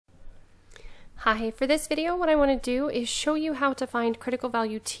Hi, for this video what I want to do is show you how to find critical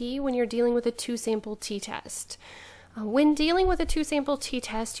value t when you're dealing with a two-sample t-test. When dealing with a two-sample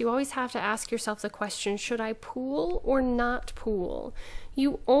t-test, you always have to ask yourself the question, should I pool or not pool?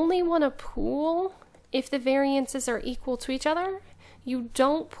 You only want to pool if the variances are equal to each other. You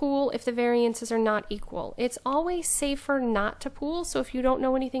don't pool if the variances are not equal. It's always safer not to pool, so if you don't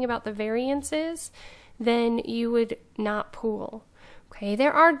know anything about the variances, then you would not pool. Okay,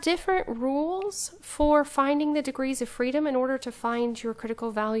 there are different rules for finding the degrees of freedom in order to find your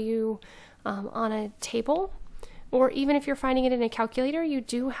critical value on a table, or even if you're finding it in a calculator, you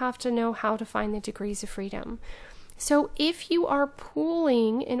do have to know how to find the degrees of freedom. So if you are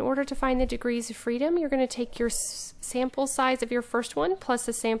pooling in order to find the degrees of freedom, you're going to take your sample size of your first one plus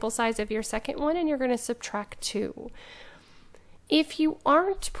the sample size of your second one, and you're going to subtract 2. If you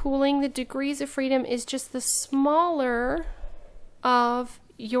aren't pooling, the degrees of freedom is just the smaller of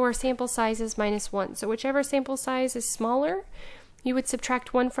your sample sizes minus 1. So whichever sample size is smaller, you would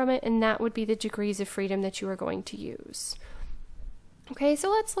subtract 1 from it, and that would be the degrees of freedom that you are going to use. Okay,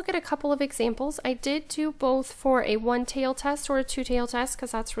 so let's look at a couple of examples. I did do both for a one-tail test or a two-tail test because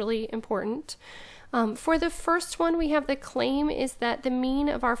that's really important. For the first one, we have the claim is that the mean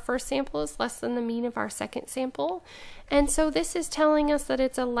of our first sample is less than the mean of our second sample. And so this is telling us that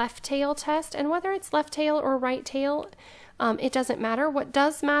it's a left tail test, and whether it's left tail or right tail, it doesn't matter. What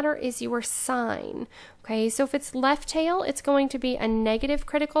does matter is your sign. Okay, so if it's left tail, it's going to be a negative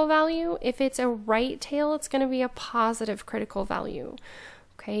critical value. If it's a right tail, it's going to be a positive critical value.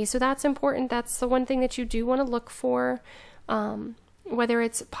 Okay, so that's important. That's the one thing that you do want to look for, whether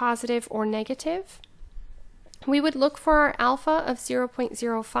it's positive or negative. We would look for our alpha of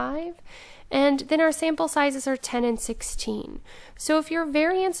 0.05, and then our sample sizes are 10 and 16. So if your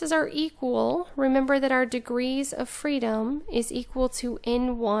variances are equal, remember that our degrees of freedom is equal to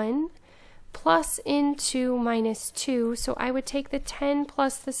N1 plus N2 minus 2. So I would take the 10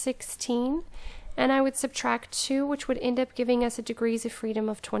 plus the 16, and I would subtract 2, which would end up giving us a degrees of freedom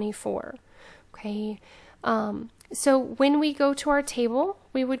of 24. Okay. So when we go to our table,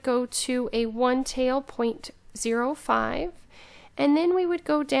 we would go to a one-tail 0.05, and then we would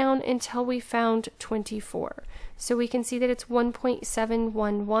go down until we found 24. So we can see that it's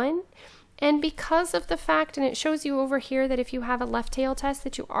 1.711, and because of the fact, and it shows you over here that if you have a left tail test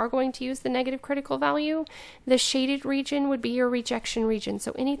that you are going to use the negative critical value, the shaded region would be your rejection region.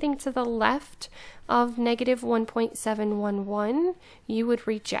 So anything to the left of negative 1.711, you would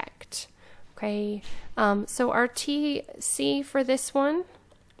reject. Okay, so our TC for this one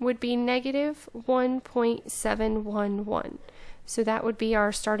would be negative 1.711. So that would be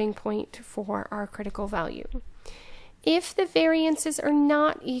our starting point for our critical value. If the variances are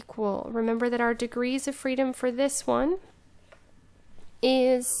not equal, remember that our degrees of freedom for this one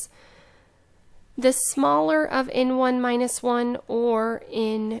is the smaller of N1 minus 1 or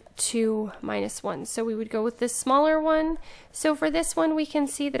N2 minus 1. So we would go with the smaller one. So for this one, we can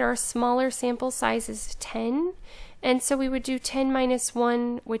see that our smaller sample size is 10. And so we would do 10 minus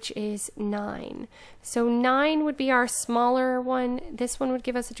 1, which is 9. So 9 would be our smaller one. This one would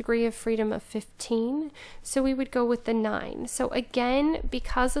give us a degree of freedom of 15. So we would go with the 9. So again,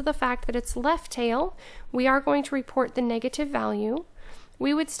 because of the fact that it's left tail, we are going to report the negative value.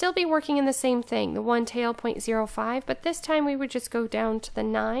 We would still be working in the same thing, the one tail 0.05, but this time we would just go down to the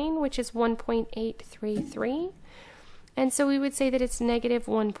 9, which is 1.833. And so we would say that it's negative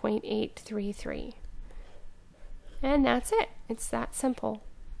 1.833. And that's it. It's that simple.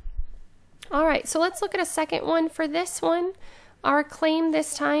 All right, so let's look at a second one. For this one, our claim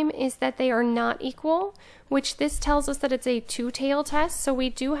this time is that they are not equal, which this tells us that it's a two-tail test, so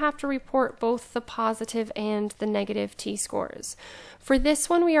we do have to report both the positive and the negative t-scores. For this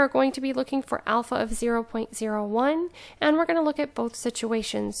one, we are going to be looking for alpha of 0.01, and we're going to look at both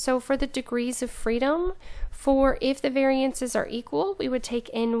situations. So for the degrees of freedom, for if the variances are equal, we would take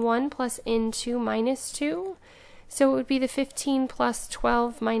N1 plus N2 minus 2. So it would be the 15 plus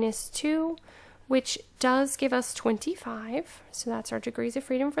 12 minus 2, which does give us 25. So that's our degrees of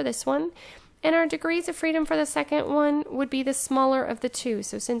freedom for this one. And our degrees of freedom for the second one would be the smaller of the two.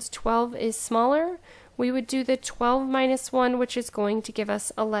 So since 12 is smaller, we would do the 12 minus 1, which is going to give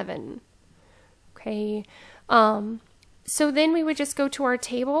us 11. Okay. So then we would just go to our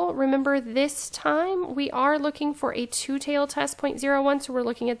table. Remember, this time we are looking for a two-tail test 0.01, so we're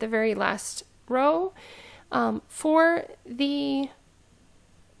looking at the very last row. For the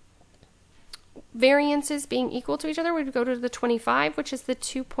variances being equal to each other, we would go to the 25, which is the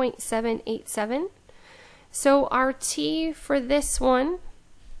 2.787. So our t for this one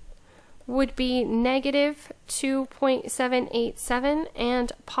would be negative 2.787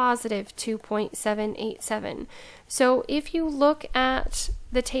 and positive 2.787. So if you look at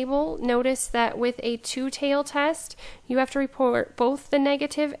the table, notice that with a two-tail test, you have to report both the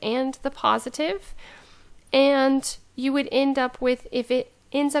negative and the positive, and you would end up with, if it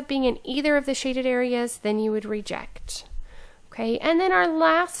ends up being in either of the shaded areas, then you would reject. Okay, and then our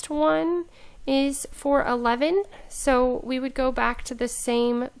last one is for 11. So we would go back to the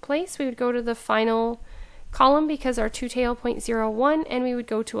same place. We would go to the final column because our two-tail 0.01, and we would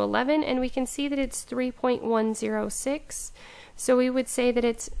go to 11, and we can see that it's 3.106. So we would say that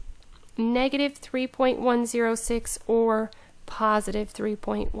it's negative 3.106 or positive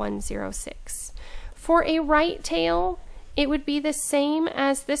 3.106. For a right tail, it would be the same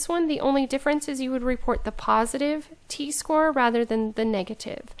as this one. The only difference is you would report the positive t-score rather than the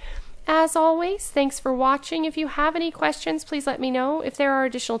negative. As always, thanks for watching. If you have any questions, please let me know. If there are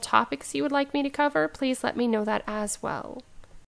additional topics you would like me to cover, please let me know that as well.